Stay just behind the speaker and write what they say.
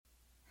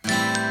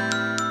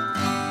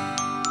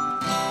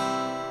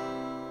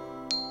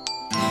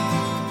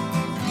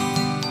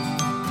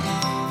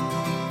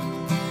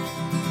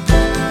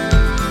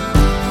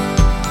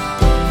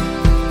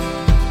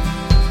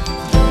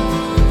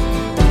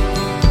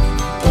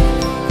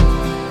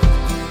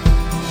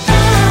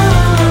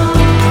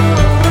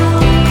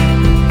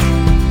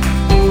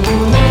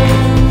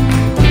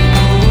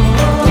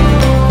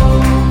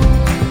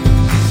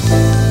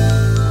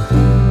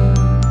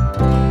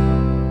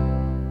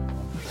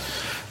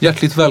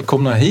Hjärtligt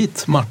välkomna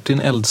hit Martin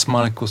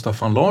Eldsmark och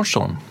Staffan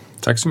Larsson.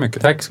 Tack så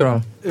mycket. Tack ska du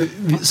ha.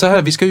 Så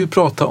här, vi ska ju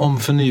prata om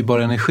förnybar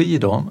energi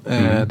idag.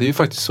 Det är ju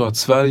faktiskt så att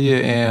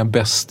Sverige är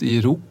bäst i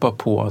Europa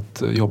på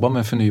att jobba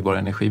med förnybar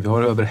energi. Vi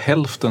har över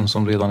hälften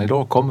som redan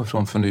idag kommer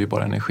från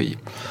förnybar energi.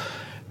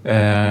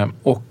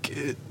 Och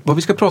vad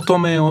vi ska prata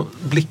om är att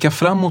blicka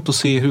framåt och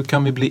se hur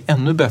kan vi bli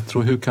ännu bättre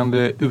och hur kan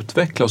det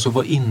utvecklas och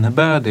vad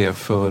innebär det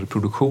för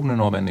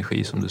produktionen av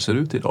energi som det ser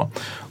ut idag.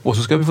 Och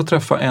så ska vi få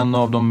träffa en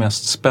av de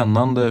mest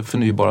spännande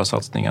förnybara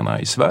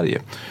satsningarna i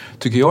Sverige,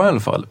 tycker jag i alla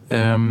fall.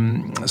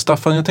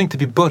 Staffan, jag tänkte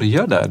vi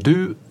börjar där.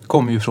 Du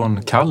kommer ju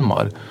från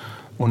Kalmar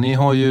och ni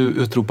har ju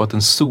utropat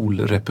en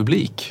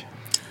solrepublik.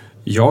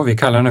 Ja, vi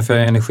kallar den för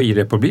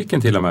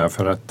energirepubliken till och med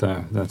för att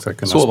den ska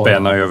kunna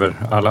spänna över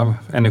alla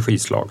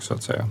energislag så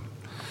att säga.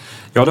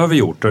 Ja, det har vi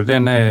gjort och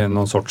den är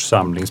någon sorts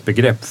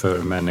samlingsbegrepp för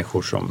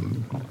människor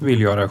som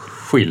vill göra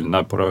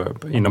skillnad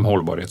inom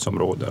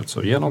hållbarhetsområdet,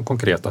 alltså genom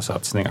konkreta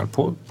satsningar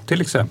på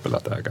till exempel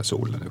att äga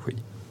solenergi.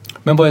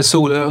 Men vad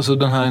är alltså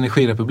den här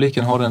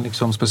energirepubliken, har den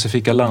liksom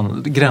specifika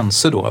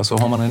gränser då? Alltså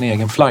har man en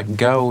egen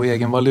flagga och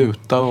egen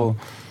valuta och...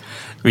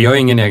 Vi har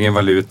ingen egen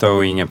valuta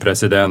och ingen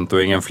president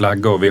och ingen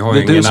flagga. Och vi har det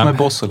är ingen du som är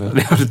boss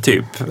eller?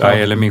 Typ, ja.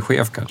 Eller min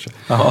chef kanske.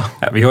 Ja,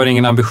 vi har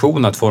ingen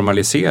ambition att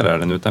formalisera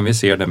den utan vi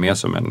ser det mer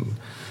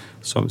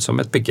som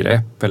ett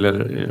begrepp.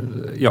 Eller,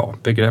 ja,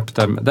 begrepp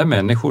där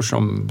människor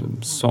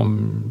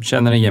som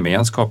känner en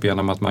gemenskap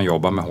genom att man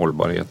jobbar med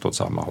hållbarhet åt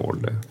samma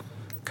håll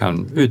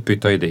kan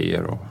utbyta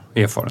idéer och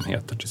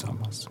erfarenheter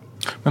tillsammans.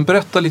 Men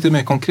berätta lite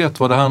mer konkret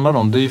vad det handlar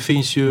om. Det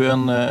finns ju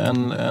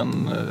en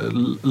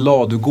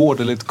ladugård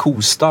eller ett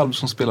kostall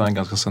som spelar en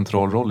ganska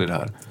central roll i det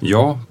här.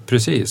 Ja,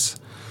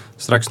 precis.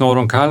 Strax norr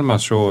om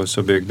Kalmar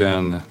så byggde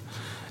en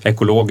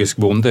ekologisk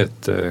bonde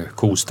ett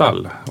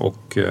kostall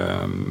och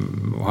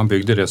han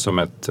byggde det som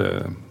ett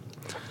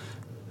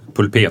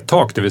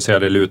pulpettak, det vill säga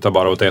det lutar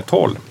bara åt ett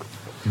håll.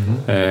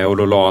 Och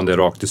då la han det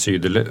rakt i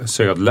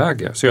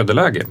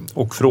söderläge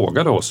och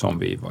frågade oss om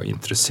vi var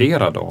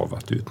intresserade av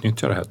att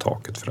utnyttja det här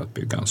taket för att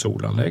bygga en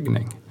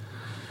solanläggning.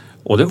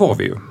 Och det var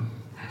vi ju.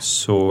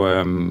 Så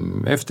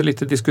efter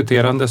lite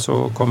diskuterande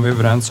så kom vi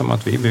överens om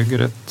att vi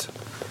bygger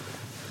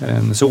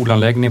en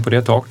solanläggning på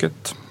det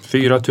taket.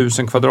 4 000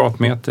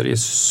 kvadratmeter i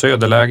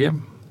söderläge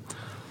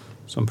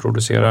som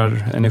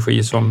producerar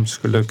energi som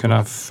skulle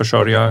kunna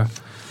försörja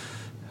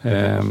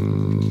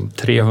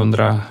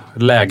 300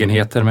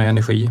 lägenheter med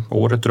energi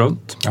året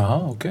runt.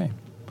 Jaha, okej.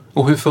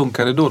 Och hur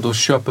funkar det då? Då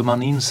köper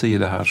man in sig i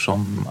det här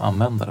som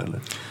användare eller?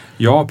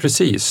 Ja,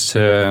 precis.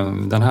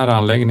 Den här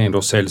anläggningen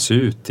då säljs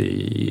ut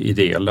i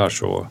delar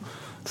så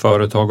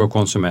företag och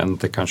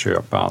konsumenter kan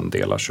köpa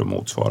andelar som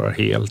motsvarar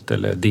helt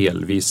eller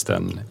delvis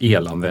den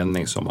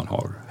elanvändning som man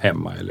har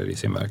hemma eller i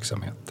sin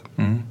verksamhet.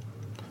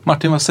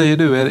 Martin, vad säger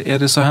du? Är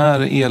det så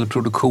här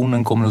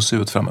elproduktionen kommer att se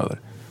ut framöver?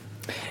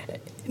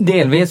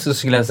 Delvis så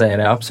skulle jag säga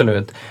det,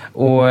 absolut.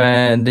 Och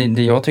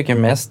det jag tycker är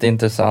mest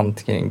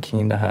intressant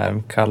kring det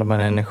här Kalmar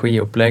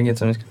energiupplägget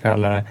som vi ska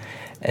kalla det,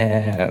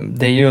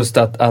 det är just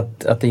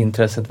att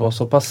intresset var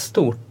så pass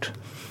stort.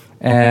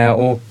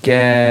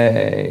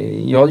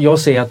 Jag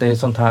ser att det är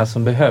sånt här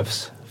som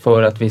behövs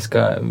för att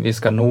vi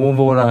ska nå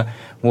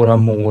våra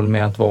mål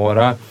med att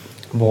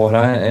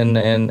vara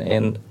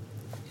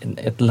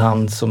ett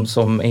land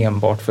som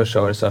enbart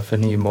försörjs av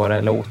förnybar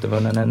eller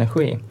återvunnen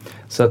energi.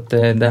 Så att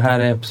det här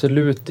är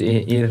absolut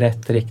i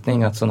rätt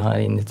riktning att sådana här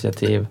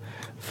initiativ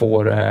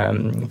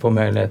får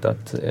möjlighet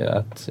att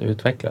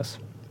utvecklas.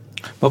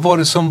 Vad var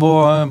det som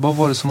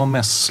var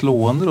mest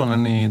slående då när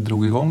ni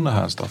drog igång det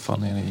här,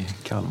 Staffan, i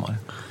Kalmar?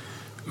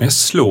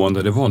 Mest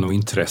slående det var nog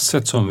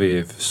intresset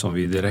som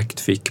vi direkt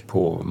fick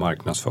på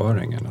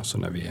marknadsföringen. Alltså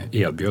när vi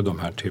erbjöd de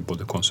här till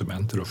både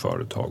konsumenter och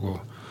företag. Och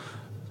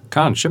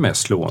kanske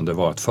mest slående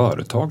var att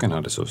företagen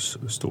hade så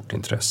stort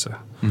intresse.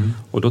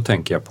 Och då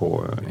tänker jag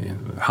på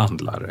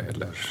handlare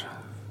eller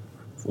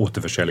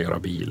återförsäljare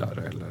av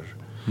bilar eller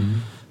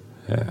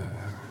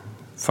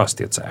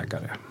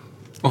fastighetsägare.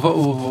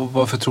 Och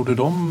varför tror du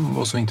de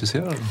var så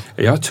intresserade?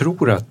 Jag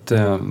tror att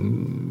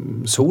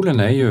solen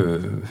är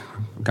ju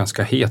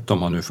ganska het om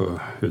man nu får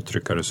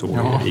uttrycka det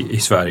så i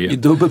Sverige. I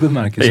dubbel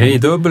bemärkelse. I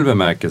dubbel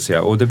bemärkelse,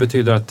 ja. Och det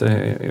betyder att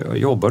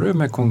jobbar du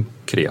med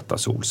konkreta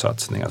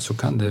solsatsningar så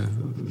kan det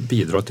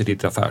bidra till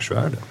ditt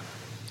affärsvärde.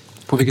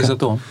 På vilket sätt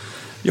då?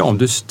 Ja, om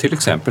du till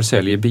exempel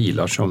säljer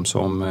bilar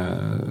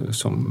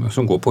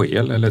som går på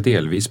el eller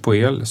delvis på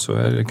el så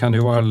kan det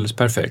ju vara alldeles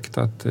perfekt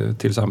att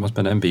tillsammans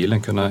med den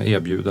bilen kunna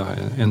erbjuda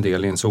en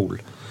del i en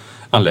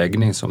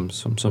solanläggning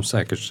som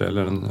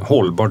säkerställer en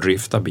hållbar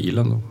drift av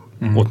bilen,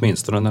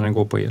 åtminstone när den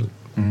går på el.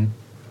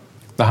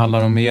 Det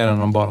handlar om mer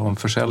än bara om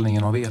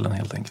försäljningen av elen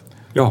helt enkelt.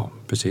 Ja,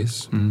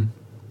 precis.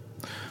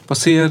 Vad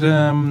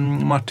ser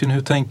Martin,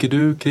 hur tänker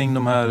du kring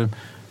de här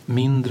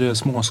mindre,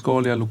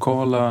 småskaliga,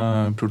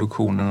 lokala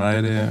produktionerna?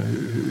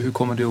 Hur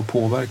kommer det att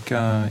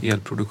påverka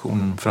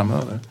elproduktionen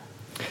framöver?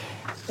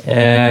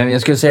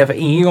 Jag skulle säga för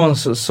E.ON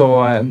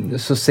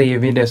så ser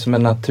vi det som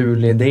en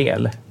naturlig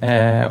del.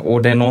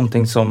 Och det är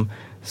någonting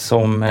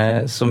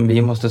som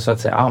vi måste så att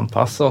säga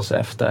anpassa oss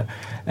efter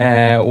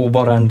och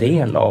vara en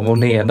del av och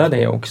leda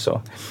det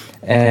också.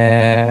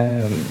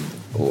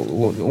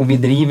 Och vi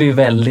driver ju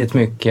väldigt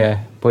mycket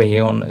på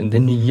E.ON, det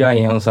nya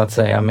E.ON så att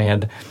säga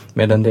med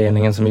den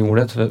delningen som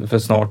gjordes för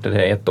snart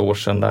 1 år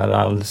sedan där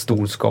all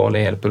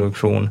storskalig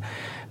elproduktion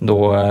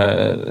då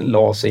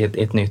lades i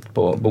ett nytt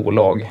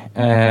bolag.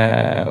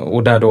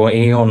 Och där då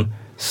E.ON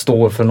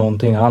står för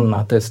någonting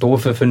annat. Det står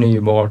för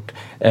förnybart,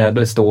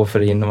 det står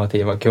för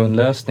innovativa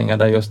kundlösningar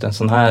där just en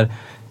sån här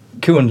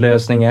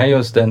kundlösning är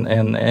just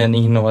en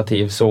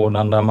innovativ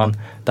sådan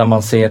där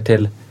man ser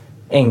till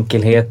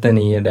enkelheten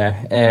i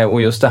det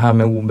och just det här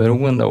med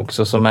oberoende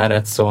också som är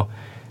rätt så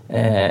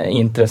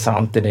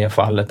intressant i det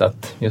fallet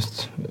att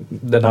just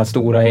den här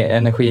stora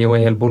energi- och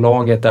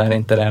elbolaget är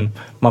inte den,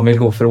 man vill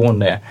gå från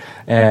det.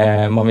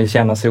 Man vill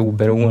känna sig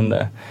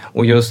oberoende.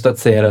 Och just att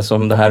se det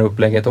som det här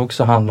upplägget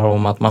också handlar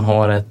om att man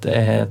har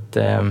ett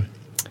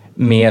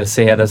mer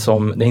ser det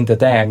som, det är inte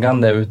ett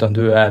ägande utan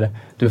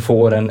du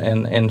får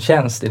en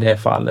tjänst i det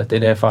fallet. I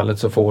det fallet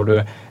så får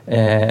du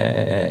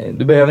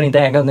behöver inte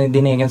äga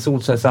din egen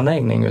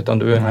solcellsanläggning utan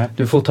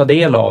du får ta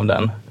del av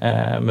den.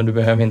 Men du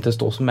behöver inte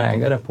stå som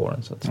ägare på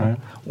den så att säga.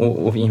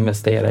 Och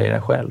investera i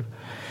den själv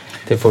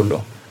till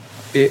fullo.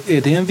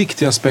 Är det en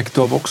viktig aspekt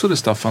av också det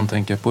Staffan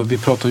tänker på? Vi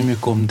pratar ju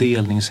mycket om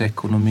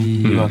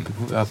delningsekonomi och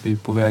att vi är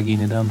på väg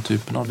in i den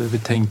typen av det. Vi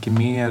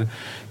tänker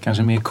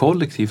kanske mer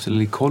kollektivt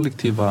eller i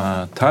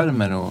kollektiva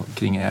termer och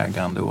kring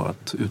ägande och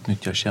att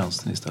utnyttja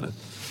tjänsten istället.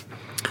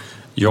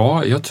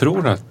 Ja, jag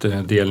tror att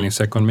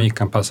delningsekonomi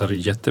kan passa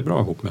jättebra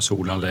ihop med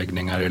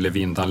solanläggningar eller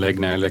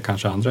vindanläggningar eller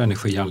kanske andra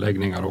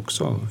energianläggningar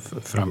också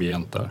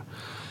framgent där.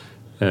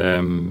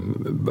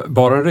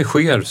 Bara det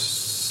sker.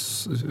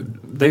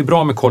 Det är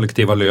bra med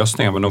kollektiva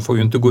lösningar men de får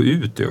ju inte gå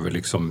ut över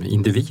liksom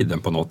individen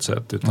på något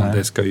sätt utan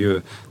det ska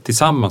ju,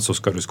 tillsammans så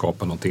ska du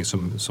skapa någonting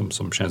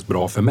som känns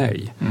bra för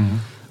mig.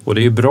 Och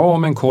det är ju bra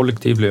med en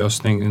kollektiv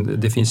lösning,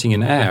 det finns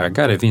ingen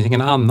ägare, det finns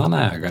ingen annan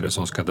ägare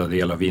som ska ta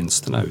del av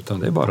vinsterna utan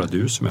det är bara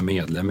du som är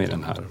medlem i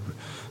den här.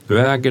 Du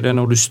äger den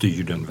och du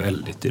styr den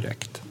väldigt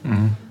direkt.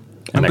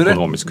 En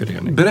ekonomisk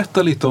förening.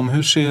 Berätta lite om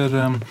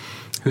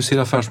hur ser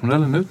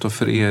affärsmodellen ut då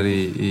för er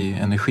i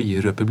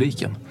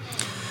Energirepubliken?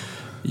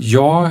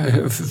 Ja,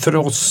 för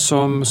oss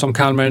som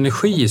Kalmar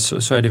Energi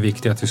så är det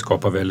viktigt att vi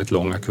skapar väldigt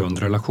långa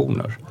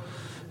kundrelationer.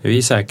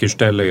 Vi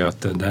säkerställer ju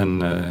att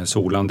den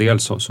solandel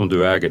som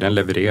du äger den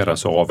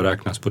levereras och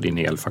avräknas på din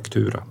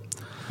elfaktura.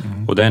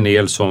 Och den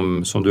el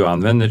som du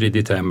använder i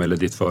ditt hem eller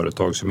ditt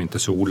företag som inte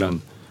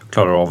solen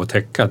klarar av att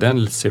täcka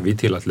den ser vi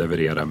till att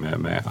leverera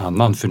med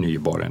annan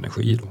förnybar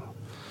energi då.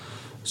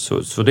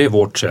 Så det är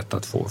vårt sätt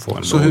att få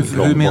en så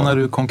hur menar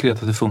du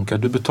konkret att det funkar?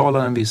 Du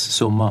betalar en viss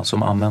summa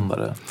som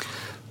användare?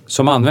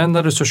 Som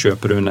användare så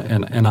köper du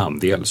en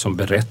andel som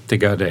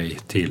berättigar dig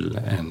till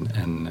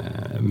en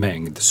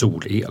mängd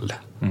solel.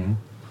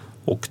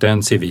 Och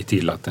den ser vi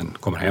till att den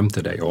kommer hem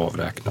till dig och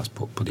avräknas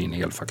på din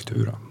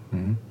elfaktura.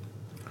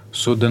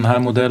 Så den här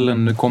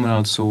modellen kommer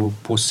alltså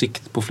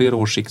på flera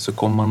års sikt så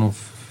kommer man att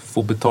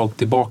få betalt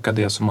tillbaka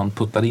det som man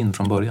puttar in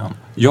från början?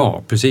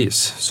 Ja,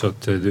 precis. Så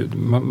att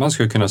man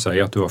skulle kunna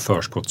säga att du har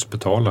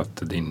förskottsbetalat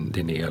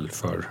din el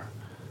för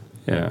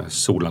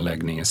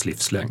solanläggningens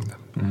livslängd.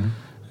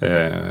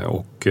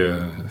 Och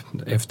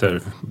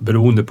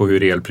beroende på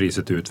hur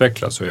elpriset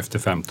utvecklas och efter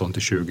 15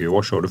 till 20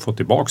 år så har du fått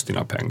tillbaka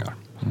dina pengar.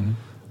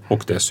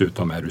 Och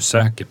dessutom är du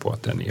säker på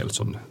att den el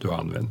som du har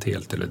använt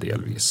helt eller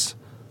delvis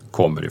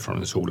kommer ifrån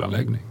en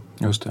solanläggning.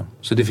 Just det.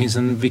 Så det finns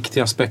en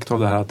viktig aspekt av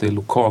det här att det är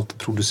lokalt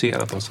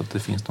producerat, alltså att det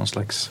finns någon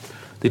slags,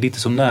 det är lite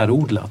som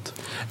närodlat.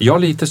 Ja,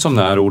 lite som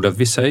närodlat.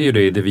 Vi säger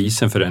det i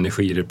devisen för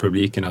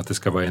Energirepubliken att det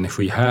ska vara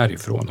energi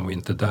härifrån och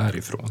inte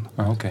därifrån.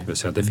 Okay. Det vill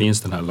säga att det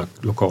finns den här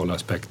lokala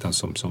aspekten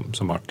som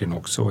Martin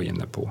också var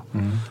inne på.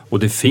 Och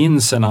det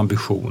finns en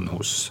ambition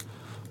hos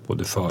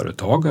både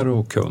företagare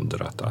och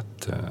kunder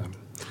att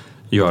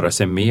göra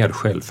sig mer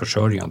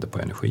självförsörjande på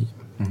energi.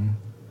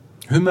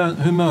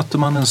 Hur möter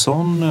man en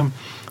sån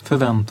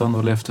förväntan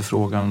eller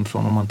efterfrågan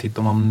från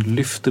om man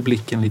lyfter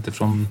blicken lite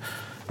från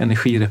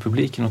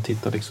Energirepubliken och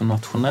tittar liksom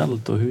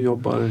nationellt och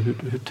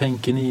hur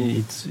tänker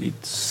ni i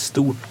ett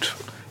stort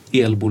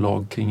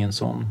elbolag kring en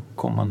sån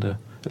kommande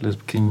eller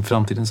kring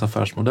framtidens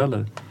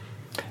affärsmodeller?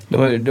 Det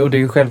är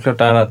ju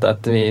självklart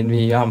att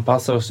vi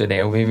anpassar oss till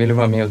det och vi vill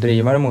vara med och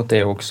driva det mot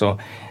det också.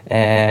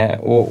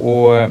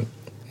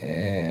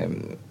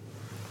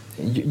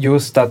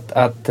 Just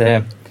att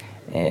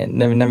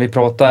när vi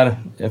pratar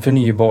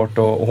förnybart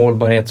och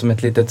hållbarhet som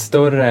ett litet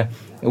större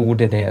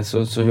ord i det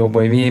så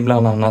jobbar vi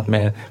bland annat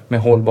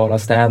med hållbara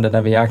städer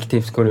där vi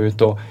aktivt går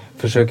ut och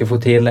försöker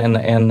få till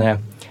en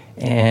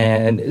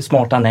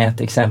smarta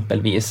nät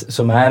exempelvis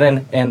som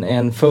är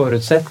en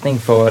förutsättning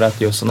för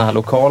att just sådana här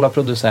lokala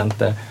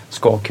producenter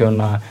ska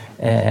kunna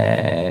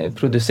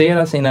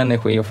producera sin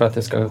energi och för att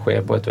det ska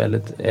ske på ett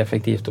väldigt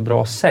effektivt och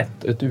bra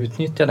sätt att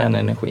utnyttja den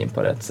energin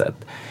på rätt sätt.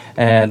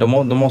 Då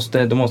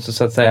måste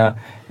så att säga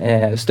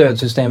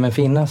stödsystemen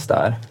finnas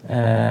där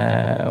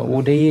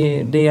och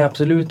det är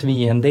absolut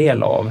vi en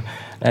del av.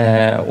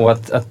 Och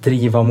att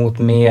driva mot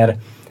mer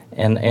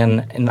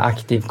en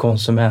aktiv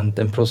konsument,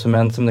 en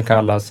prosument som det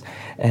kallas,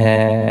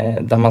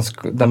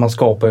 där man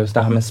skapar just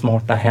det här med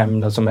smarta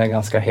hem som är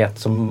ganska hett,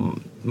 som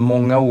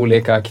många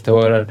olika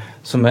aktörer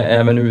som är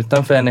även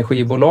utanför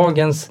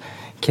energibolagens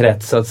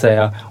krets så att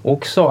säga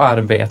också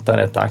arbetar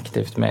rätt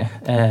aktivt med,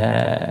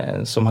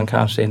 som man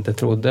kanske inte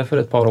trodde för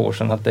ett par år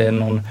sedan att det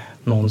är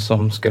någon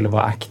som skulle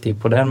vara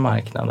aktiv på den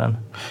marknaden.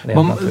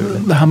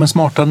 Det här med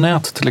smarta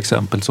nät till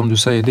exempel, som du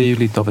säger, det är ju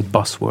lite av ett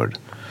buzzword.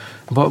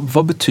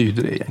 Vad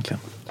betyder det egentligen?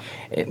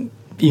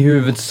 I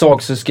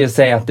huvudsak så ska jag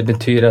säga att det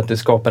betyder att det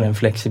skapar en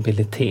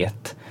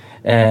flexibilitet.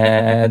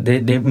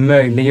 Det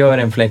möjliggör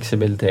en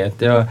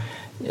flexibilitet. Jag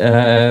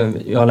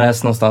har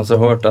läst någonstans och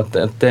hört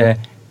att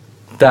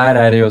där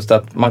är det just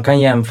att man kan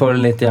jämföra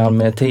lite grann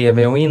med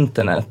tv och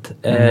internet.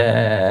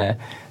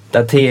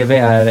 Där tv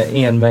är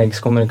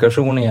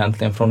envägskommunikation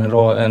egentligen från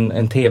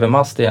en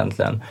tv-mast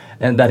egentligen.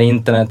 Där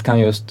internet kan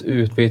just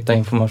utbyta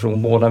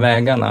information båda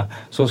vägarna.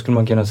 Så skulle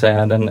man kunna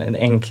säga den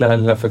enkla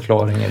lilla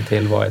förklaringen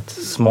till vad ett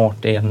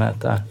smart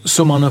elnät är.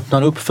 Så man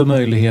öppnar upp för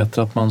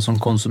möjligheter att man som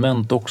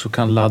konsument också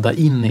kan ladda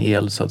in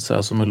el så att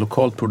säga, som är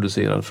lokalt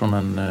producerad från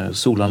en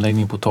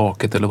solanläggning på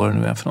taket eller vad det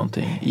nu är för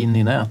någonting, in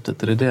i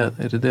nätet.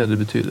 Är det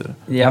betyder?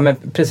 Ja men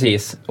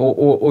precis.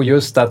 Och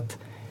just att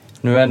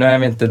nu är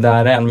vi inte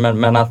där än,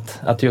 men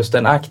att just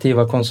den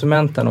aktiva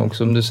konsumenten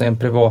också, om du säger en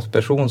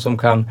privatperson som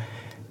kan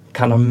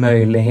ha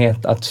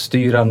möjlighet att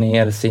styra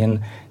ner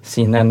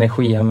sin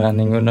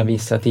energianvändning under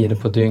vissa tider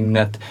på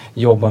dygnet,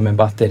 jobba med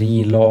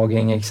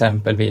batterilagring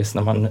exempelvis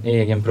när man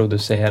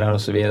egenproducerar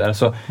och så vidare.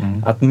 Så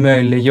att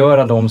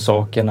möjliggöra de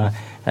sakerna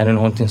är det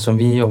någonting som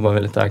vi jobbar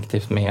väldigt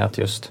aktivt med, att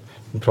just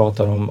vi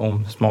pratar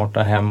om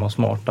smarta hem och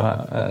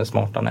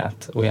smarta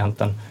nät och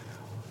egentligen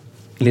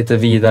lite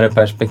vidare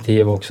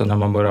perspektiv också när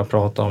man börjar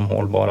prata om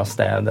hållbara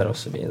städer och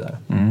så vidare.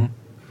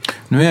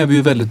 Nu är vi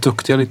ju väldigt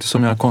duktiga, lite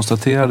som jag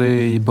konstaterade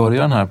i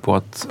början här, på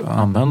att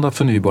använda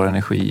förnybar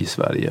energi i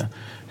Sverige.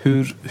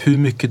 Hur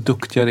mycket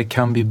duktigare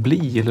kan vi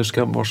bli, eller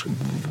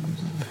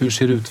hur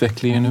ser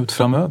utvecklingen ut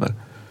framöver?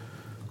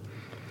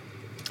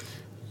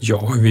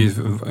 Ja,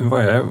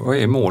 vad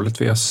är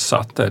målet vi har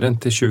satt? Är det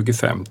inte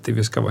 2050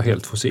 vi ska vara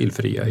helt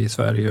fossilfria i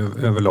Sverige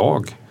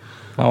överlag?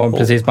 Ja,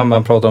 precis.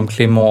 Man pratar om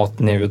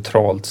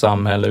klimatneutralt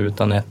samhälle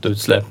utan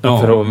nettoutsläpp. Ja.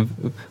 För att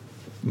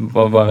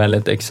vara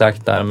väldigt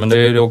exakt där. Men det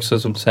är ju också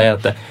som du säger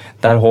att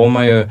där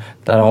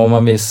har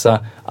man vissa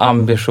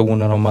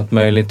ambitioner om att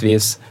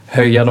möjligtvis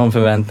höja de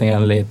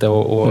förväntningarna lite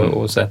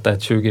och sätta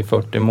ett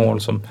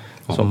 2040-mål som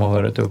har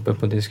varit uppe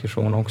på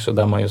diskussion också,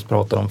 där man just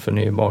pratar om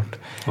förnybart.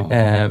 Ja.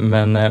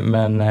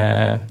 Men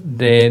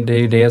det är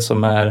ju det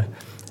som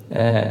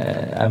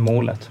är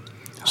målet.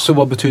 Så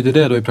vad betyder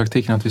det då i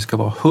praktiken, att vi ska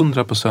vara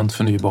 100%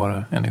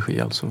 förnybara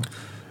energi alltså?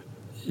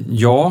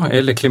 Ja,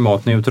 eller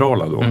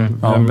klimatneutrala då.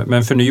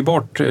 Men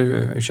förnybart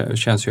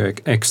känns ju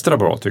extra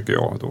bra tycker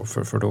jag då,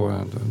 för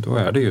då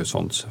är det ju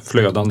sånt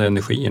flödande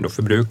energi. Då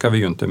förbrukar vi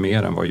ju inte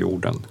mer än vad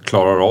jorden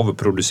klarar av att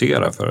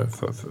producera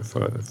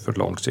för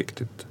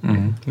långsiktigt.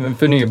 Men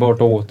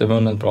förnybart och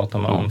återvunnet pratar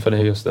man om, för det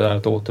är just det där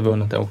att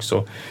återvunnet är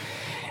också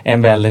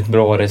en väldigt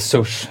bra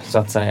resurs så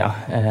att säga.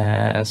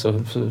 Så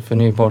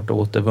förnybart och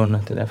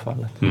återvunnet i det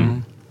fallet.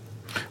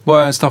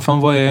 Staffan,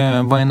 vad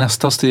är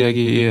nästa steg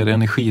i er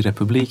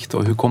energirepublik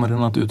då? Hur kommer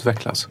den att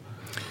utvecklas?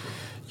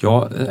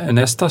 Ja,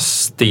 nästa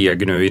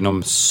steg nu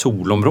inom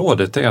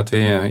solområdet är att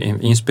vi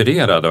är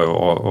inspirerade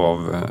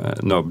av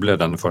Nöble,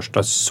 den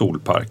första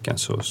solparken.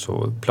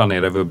 Så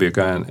planerar vi att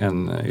bygga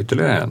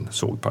ytterligare en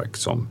solpark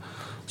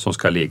som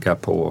ska ligga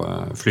på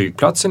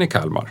flygplatsen i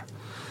Kalmar.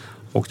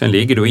 Och den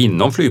ligger då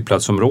inom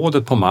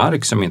flygplatsområdet på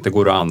mark som inte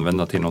går att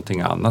använda till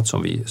någonting annat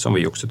som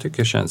vi också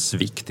tycker känns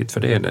viktigt. För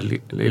det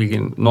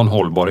ligger någon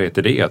hållbarhet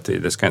i det, att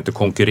det ska inte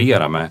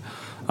konkurrera med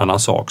annan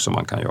sak som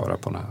man kan göra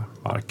på den här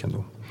marken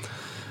då.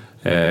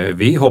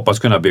 Vi hoppas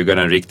kunna bygga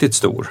den riktigt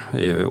stor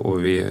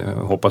och vi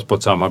hoppas på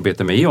ett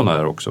samarbete med E.ON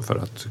här också för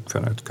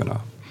att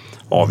kunna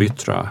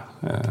avyttra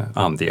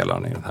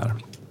andelarna i den här.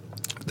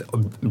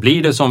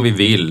 Blir det som vi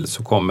vill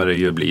så kommer det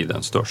ju bli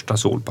den största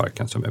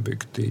solparken som är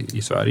byggt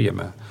i Sverige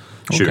med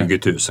 20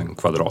 000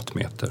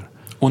 kvadratmeter.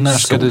 Och när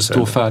ska det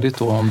stå färdigt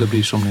då, om det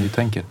blir som ni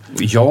tänker?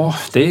 Ja,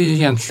 det är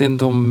egentligen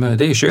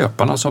det är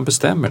köparna som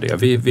bestämmer det.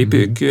 Vi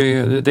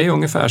bygger, det är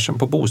ungefär som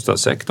på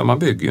bostadssektorn. Man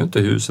bygger ju inte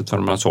huset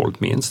förrän man har sålt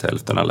minst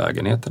hälften av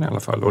lägenheten i alla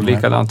fall. Och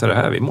likadant är det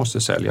här, vi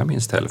måste sälja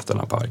minst hälften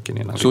av parken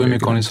innan. Så hur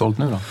mycket har ni sålt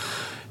nu då?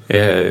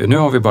 Nu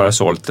har vi bara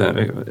sålt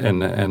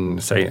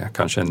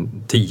kanske en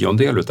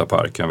 10% av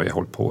parken. Vi har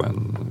hållit på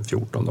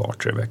 14 dagar,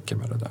 3 veckor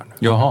med det där nu.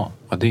 Jaha,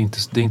 det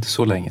är inte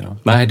så länge då?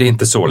 Nej, det är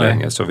inte så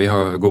länge, så vi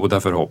har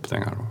goda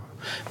förhoppningar.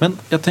 Men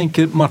jag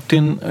tänker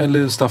Martin,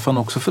 eller Staffan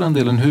också för den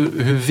delen,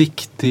 hur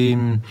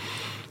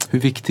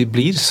viktig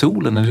blir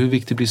solen, eller hur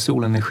viktig blir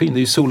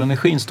solenergin?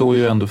 Solenergin står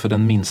ju ändå för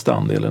den minsta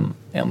andelen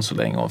än så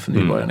länge av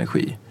förnybar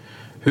energi.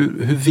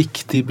 Hur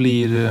viktig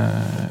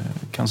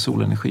kan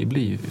solenergi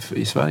bli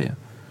i Sverige?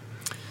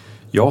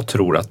 Jag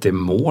tror att det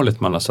målet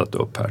man har satt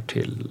upp här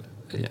till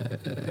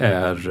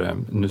är,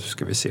 nu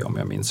ska vi se om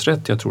jag minns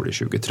rätt, jag tror det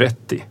är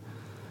 2030.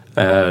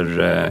 är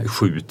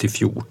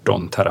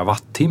 7-14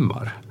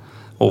 terawattimmar.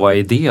 Och vad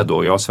är det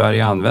då? Ja,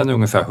 Sverige använder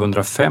ungefär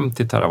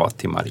 150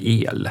 terawattimmar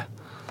el.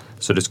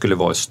 Så det skulle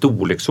vara i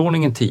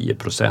storleksordningen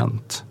 10%.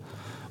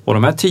 Och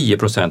de här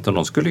 10%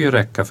 de skulle ju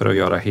räcka för att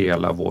göra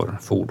hela vår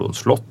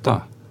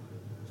fordonsflotta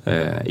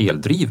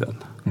eldriven.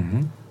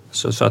 Mm.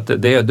 Så att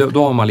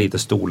då har man lite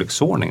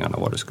storleksordningarna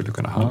vad det skulle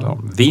kunna handla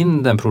om.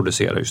 Vinden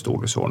producerar ju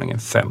storleksordningen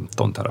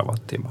 15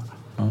 terawattimmar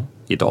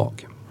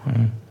idag.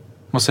 Mm.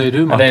 Vad säger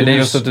du, Martin? Det är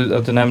just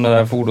att du nämner den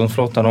här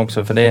fordonsflottan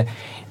också, för det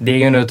är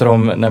ju en av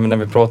de, när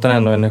vi pratar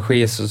ändå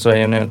energi så är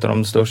en av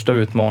de största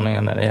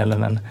utmaningarna när det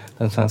gäller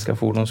den svenska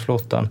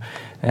fordonsflottan.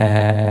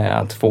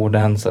 Att få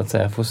den så att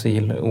säga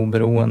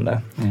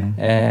fossiloberoende.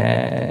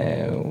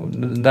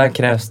 Där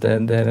krävs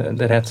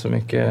det rätt så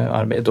mycket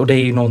arbete, och det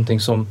är ju någonting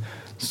som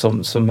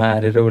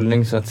är i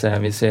rullning så att säga.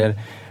 Vi ser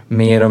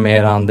mer och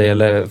mer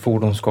andel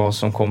fordonsgas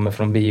som kommer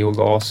från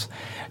biogas,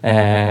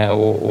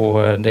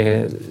 och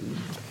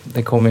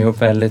det kommer ju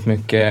upp väldigt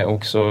mycket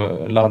också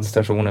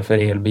laddstationer för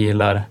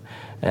elbilar,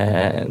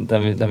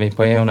 där vi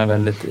på E.ON är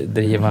välju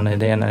drivande i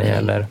det när det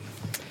gäller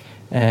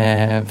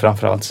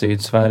framförallt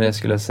Sydsverige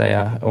skulle jag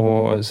säga.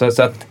 Och så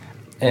att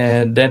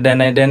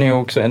den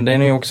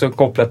är ju också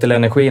kopplad till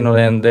energin, och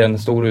det är en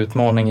stor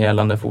utmaning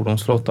gällande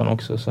fordonsflottan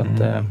också, så att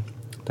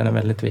den är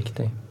väldigt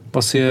viktig.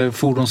 Vad ser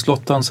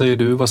fordonsflottan, säger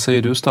du? Vad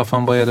säger du,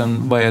 Staffan?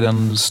 Vad är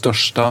den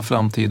största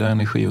framtida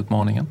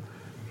energiutmaningen?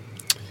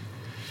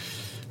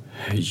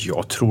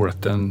 Jag tror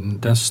att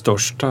den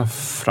största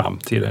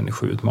framtida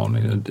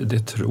energiutmaningen, det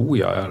tror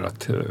jag är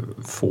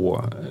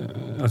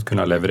att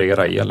kunna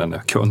leverera elen när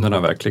kunderna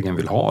verkligen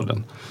vill ha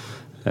den.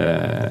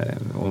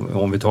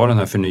 Om vi tar den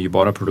här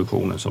förnybara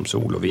produktionen som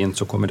sol och vind,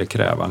 så kommer det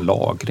kräva en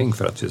lagring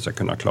för att vi ska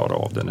kunna klara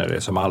av det när det är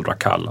som allra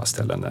kallast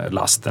eller när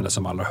lasten är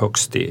som allra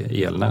högst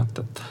i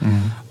elnätet.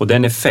 Och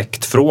den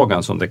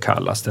effektfrågan som det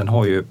kallas, den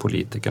har ju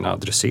politikerna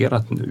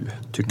adresserat nu,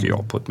 tycker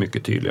jag, på ett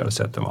mycket tydligare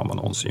sätt än vad man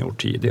någonsin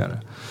gjort tidigare.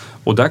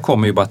 Och där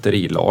kommer ju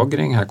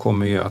batterilagring, här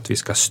kommer ju att vi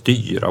ska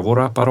styra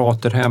våra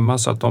apparater hemma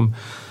så att de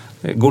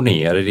går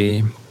ner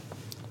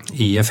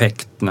i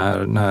effekt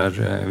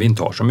när vi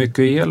inte har så mycket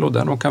el, och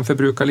där de kan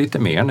förbruka lite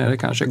mer när det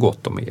kanske är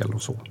gott om el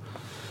och så.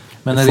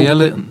 Men när det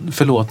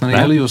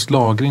gäller just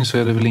lagring, så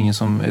är det väl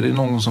är det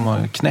någon som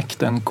har knäckt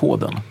den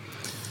koden?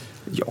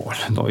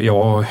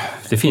 Ja,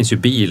 det finns ju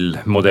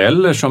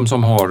bilmodeller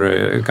som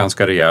har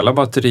ganska rejäla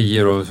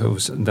batterier, och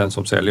den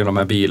som säljer de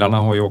här bilarna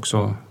har ju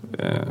också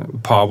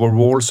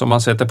powerwall som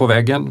man sätter på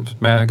väggen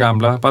med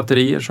gamla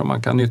batterier som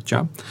man kan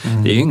nyttja.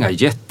 Det är ju inga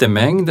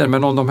jättemängder,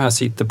 men om de här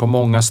sitter på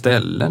många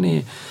ställen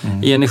i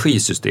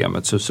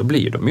energisystemet så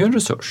blir de ju en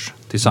resurs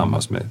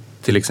tillsammans med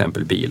till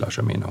exempel bilar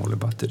som innehåller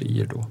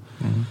batterier då.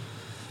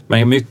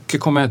 Men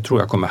mycket tror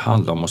jag kommer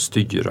handla om att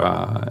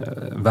styra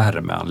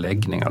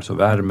värmeanläggningar, alltså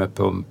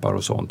värmepumpar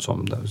och sånt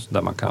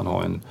där man kan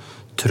ha en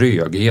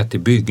tröghet i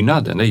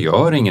byggnaden. Det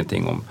gör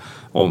ingenting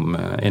om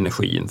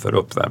energin för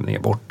uppvärmning är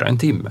borta en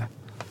timme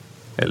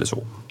eller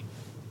så.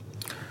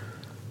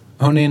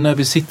 Hörrni, när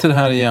vi sitter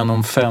här igen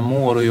om 5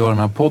 år och gör den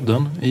här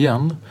podden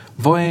igen,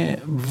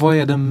 vad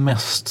är det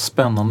mest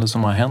spännande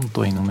som har hänt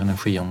då inom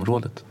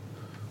energiområdet?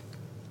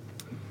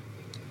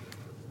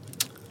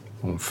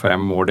 Om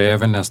 5 år, det är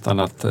väl nästan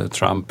att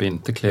Trump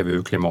inte klev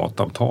ur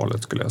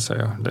klimatavtalet, skulle jag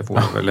säga. Det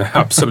vore väl det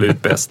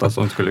absolut bästa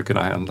som skulle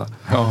kunna hända.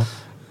 Ja.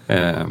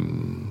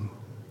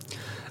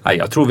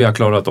 Jag tror vi har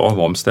klarat av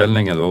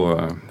omställningen då.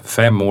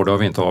 5 år, då har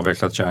vi inte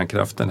avvecklat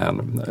kärnkraften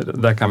än.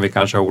 Där kan vi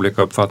kanske ha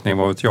olika uppfattningar,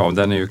 vad vet jag.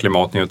 Den är ju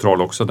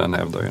klimatneutral också, den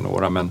hävdar ju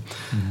några, men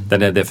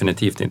den är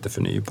definitivt inte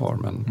förnybar.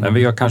 Men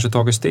vi har kanske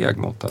tagit steg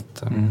mot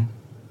att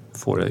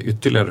få det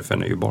ytterligare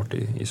förnybart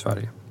i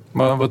Sverige.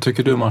 Vad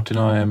tycker du, Martin,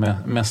 är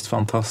mest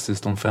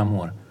fantastiskt om 5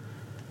 år?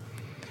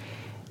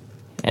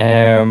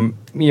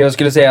 Jag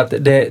skulle säga att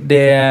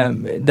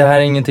det här är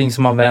ingenting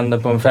som man vänder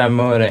på en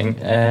 5-öring.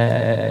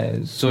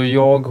 Så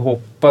jag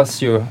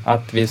hoppas ju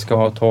att vi ska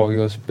ha tagit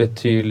oss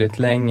betydligt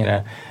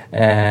längre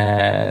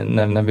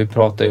när vi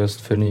pratar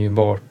just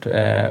förnybart.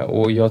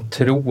 Och jag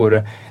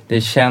tror,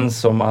 det känns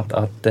som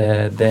att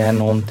det är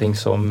någonting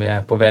som vi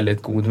är på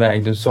väldigt god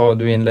väg.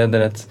 Du inledde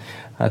rätt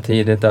här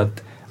tidigt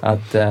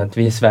att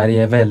vi i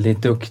Sverige är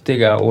väldigt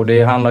duktiga, och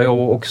det handlar ju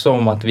också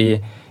om att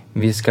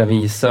vi ska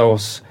visa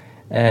oss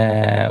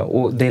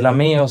och dela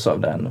med oss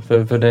av den.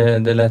 För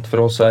det är lätt för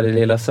oss här i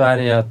lilla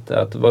Sverige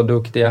att vara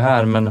duktiga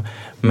här,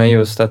 men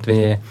just att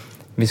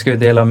vi ska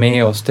dela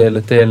med oss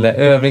till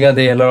övriga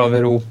delar av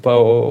Europa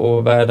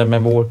och världen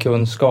med vår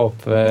kunskap.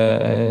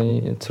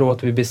 Jag tror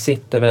att vi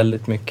besitter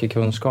väldigt mycket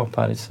kunskap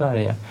här i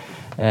Sverige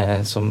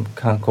som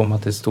kan komma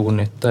till stor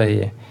nytta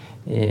i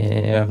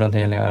övriga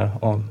delar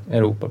av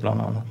Europa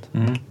bland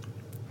annat.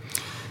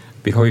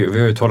 Vi har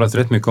ju talat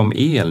rätt mycket om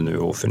el nu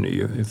och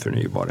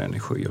förnybar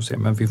energi och så,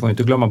 men vi får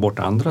inte glömma bort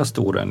andra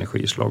stora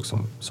energislag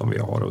som vi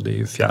har, och det är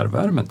ju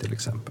fjärrvärmen till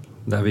exempel.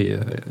 Där vi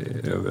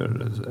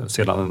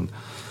sedan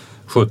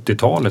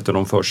 70-talet och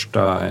de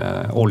första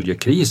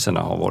oljekriserna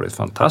har varit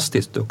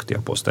fantastiskt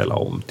duktiga på att ställa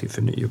om till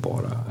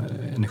förnybara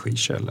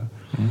energikällor.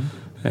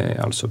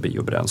 Alltså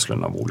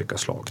biobränslen av olika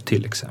slag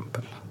till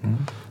exempel.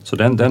 Så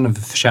den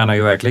förtjänar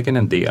ju verkligen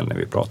en del när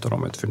vi pratar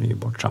om ett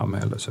förnybart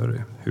samhälle, så är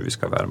det hur vi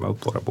ska värma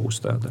upp våra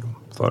bostäder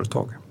och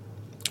företag.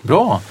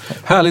 Bra,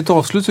 härligt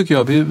avslut tycker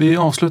jag. Vi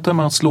avslutar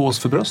med att slå oss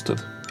för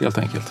bröstet helt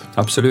enkelt.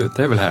 Absolut,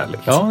 det är väl härligt.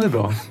 Ja, det är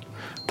bra.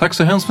 Tack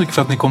så hemskt mycket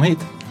för att ni kom hit.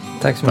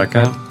 Tack så mycket.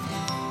 Tackar.